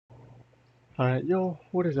Alright, yo,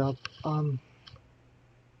 what is up?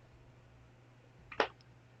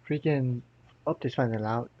 Freaking update's finally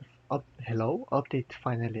out. Hello? Update's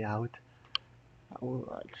finally out.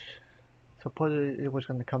 Uh, Supposedly it was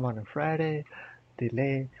gonna come out on Friday,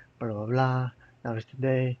 delayed, blah blah blah. Now it's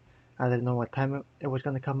today. I didn't know what time it was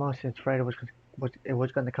gonna come out since Friday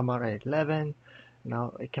was gonna come out at 11.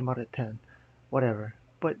 Now it came out at 10. Whatever.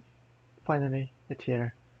 But finally it's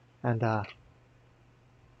here, and can't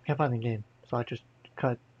find the game. So I just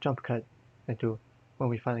jump cut into when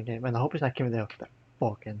we find the game. And I hope it's not King of the Hill, 'cause I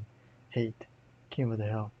fucking hate King of the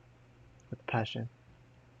Hill with passion.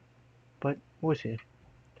 But we'll see.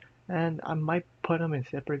 And I might put them in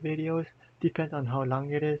separate videos, depends on how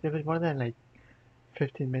long it is. If it's more than like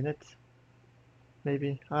 15 minutes,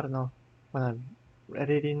 maybe, I don't know, when I'm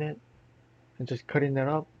editing it and just cutting it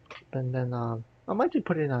up, and then I might just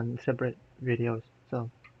put it on separate videos.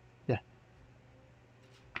 So yeah.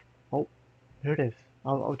 Oh, here it is.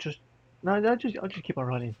 I'll just no, I'll just keep on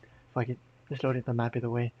running. Fuck it, just loading the map either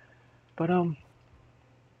way. But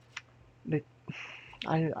like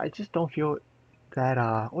I just don't feel that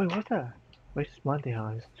wait, what's that? Wait, it's Monday,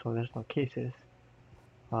 huh? So there's no cases.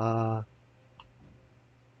 Uh,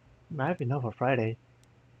 might be enough for Friday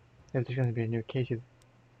if there's gonna be a new case.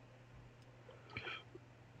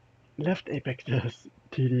 Left Apex does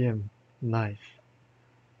TDM, nice.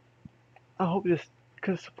 I hope this,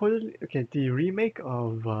 cause supposedly, okay, the remake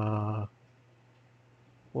of what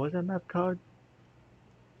was that map called?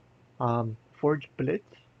 Forge Blitz.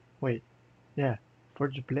 Wait, yeah,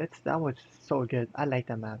 Forge Blitz. That was so good. I like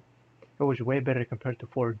that map. It was way better compared to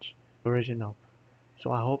Forge original.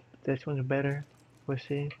 So I hope this one's better. We'll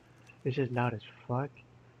see. It's just loud as fuck.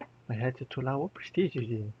 My head's too loud. What prestige is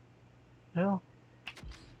he? Hell,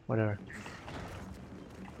 whatever.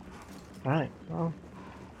 Alright, well,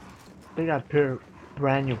 they got pure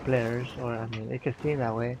brand new players, or I mean, it could seem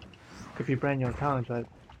that way. Could be brand new accounts, but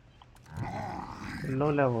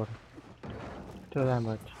low level. Do that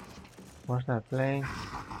much. One's not playing.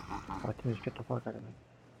 Oh, just get the fuck out of me.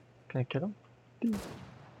 Can I kill him?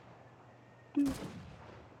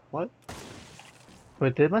 What?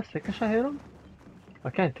 Wait, did my second shot hit him? I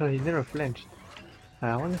can't tell, he never flinched.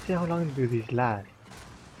 I wanna see how long do these last.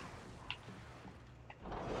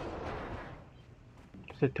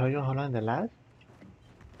 Does it tell you how long they last?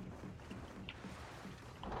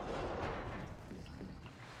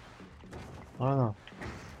 I don't know.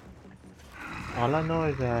 All I know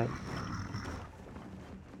is that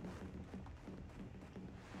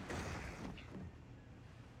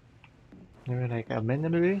maybe like a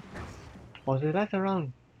minute maybe? Or they last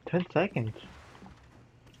around 10 seconds.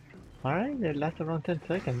 Alright, they last around 10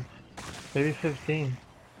 seconds. Maybe 15.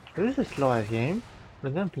 This is a slow ass game. For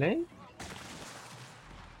them playing?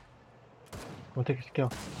 We'll take a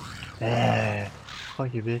skill. Yeah.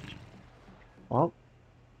 Fuck you, bitch. Well.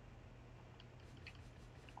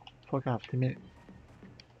 Fuck off, teammate.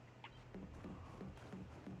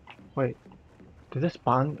 Wait. Did this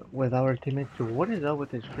spawn with our teammates too? What is up with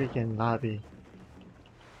this freaking lobby?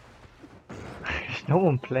 Is no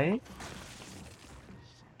one playing?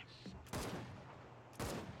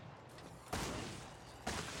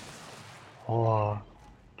 Oh,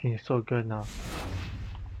 team is so good now.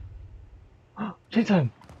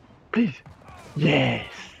 Jason! Please! Yes!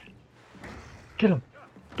 Kill him!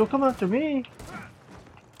 Don't come after me!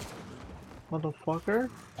 Motherfucker!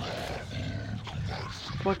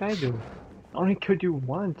 What I do? I only killed you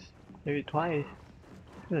once, maybe twice.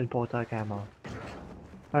 This is Boltock ammo.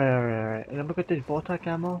 Alright. Let me get this Boltock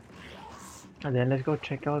ammo. And then let's go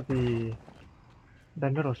check out the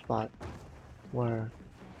middle spot. Where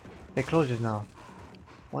it closes now.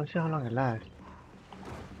 I wanna see how long it lasts.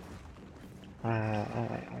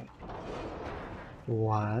 Alright.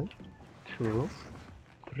 1, 2,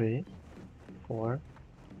 3, 4,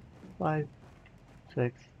 5,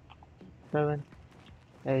 6, 7,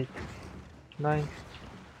 8, 9,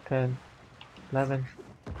 10, 11,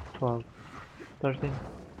 12, 13,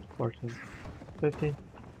 14, 15,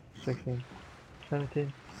 16,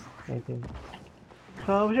 17, 18.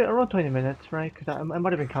 So was it around 20 minutes, right? Because I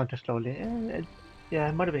might have been counting slowly. Yeah,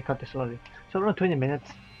 I might have been counting slowly. So around 20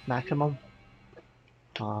 minutes maximum.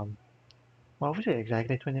 What was it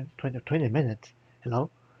exactly? 20 minutes.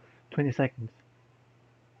 Hello? 20 seconds.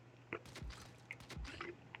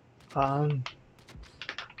 Oh,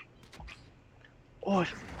 a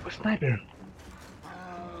sniper.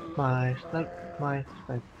 My snipe, my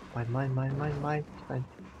snipe, my snipe. I'm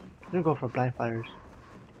gonna go for blind fires.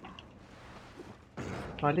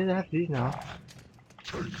 Oh, I didn't have these now.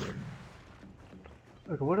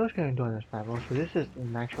 Okay, what else can I do on this map? Oh, so this is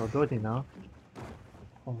an actual building now.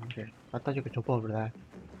 Oh, okay. I thought you could jump over that.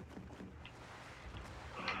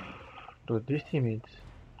 Dude, these teammates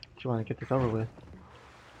just want to get this over with.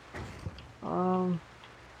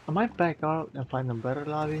 I might back out and find a better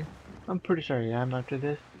lobby. I'm pretty sure I am after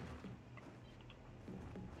this.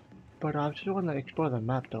 But I just want to explore the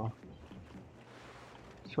map though.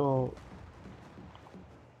 So,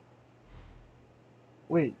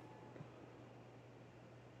 wait.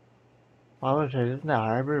 I was say, isn't that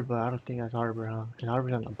harbor? But I don't think that's harbor, huh? Because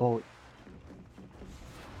harbor's on the boat.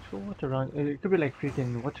 So what's around? It could be like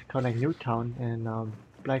freaking, what's it called? Like Newtown and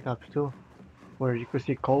Black Ops 2. Where you could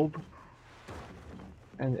see Cove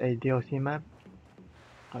and a DLC map.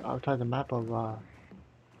 Outside the map of,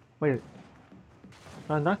 wait.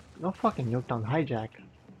 No, no fucking Newtown. Hijack. Get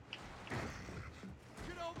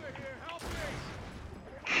over here, help me!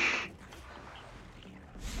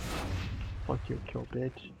 Fuck you, kill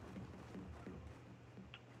bitch.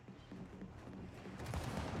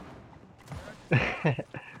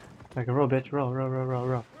 Like a roll, bitch.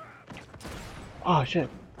 Roll. Oh shit.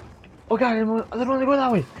 Oh god, I didn't want to go that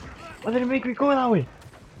way. Why did it make me go that way?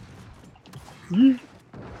 Yeet.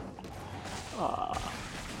 Ah.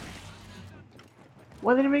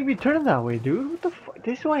 Why did it make me turn that way, dude? What the fuck?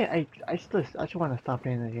 This is why I just want to stop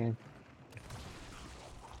playing the game.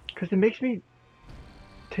 Cause it makes me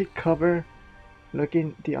take cover, look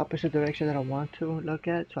in the opposite direction that I want to look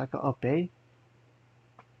at, so I can obey.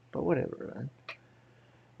 But whatever, man.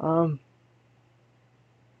 Um,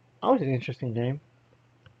 that was an interesting game.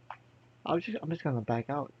 I'm just gonna back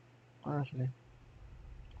out, honestly,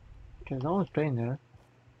 cause no one's playing there.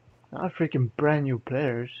 Not freaking brand new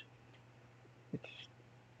players. It's,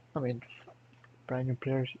 I mean, brand new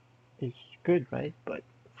players is good, right? But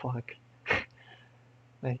fuck,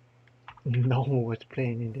 like no one was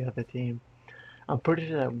playing in the other team. I'm pretty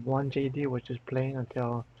sure that one JD was just playing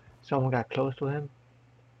until someone got close to him,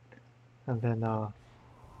 and then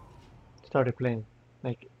started playing.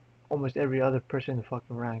 Like almost every other person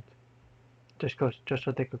fucking ranked, just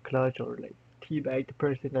so they could clutch or like teabag the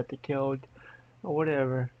person that they killed or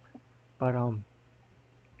whatever. But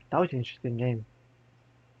that was an interesting game.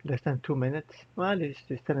 Less than 2 minutes. Well, it's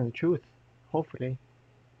telling the truth. Hopefully.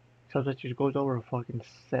 Sometimes it just goes over fucking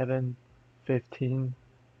 7, 15,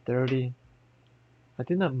 30. I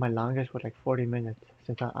think that my longest was like 40 minutes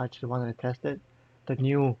since I just wanted to test it. The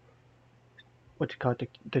new, what's it called,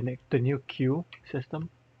 the new queue system.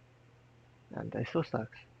 And it still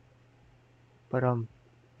sucks. But,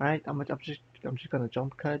 alright, I'm just gonna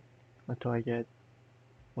jump cut until I get,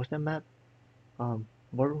 what's that map?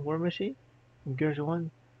 War Machine? Gears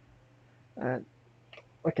 1? And,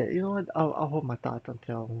 okay, you know what? I'll hold my thoughts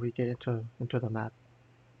until we get into the map.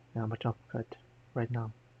 And I'm gonna jump cut right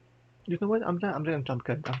now. You know what? I'm just gonna jump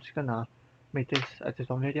cut. I'm just gonna make this as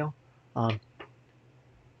its own video. Um,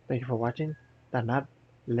 Thank you for watching. That map,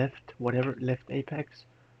 left, whatever, left Apex.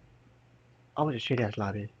 I was a shitty ass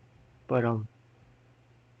lobby. But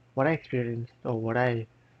what I experienced or what I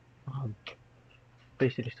um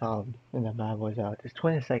basically solved in that map was it's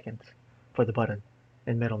 20 seconds for the button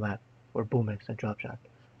in middle map or boom X and drop shot.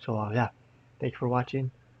 So yeah, thank you for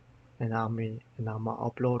watching, and I'm gonna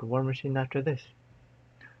upload War Machine after this.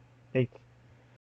 Thanks.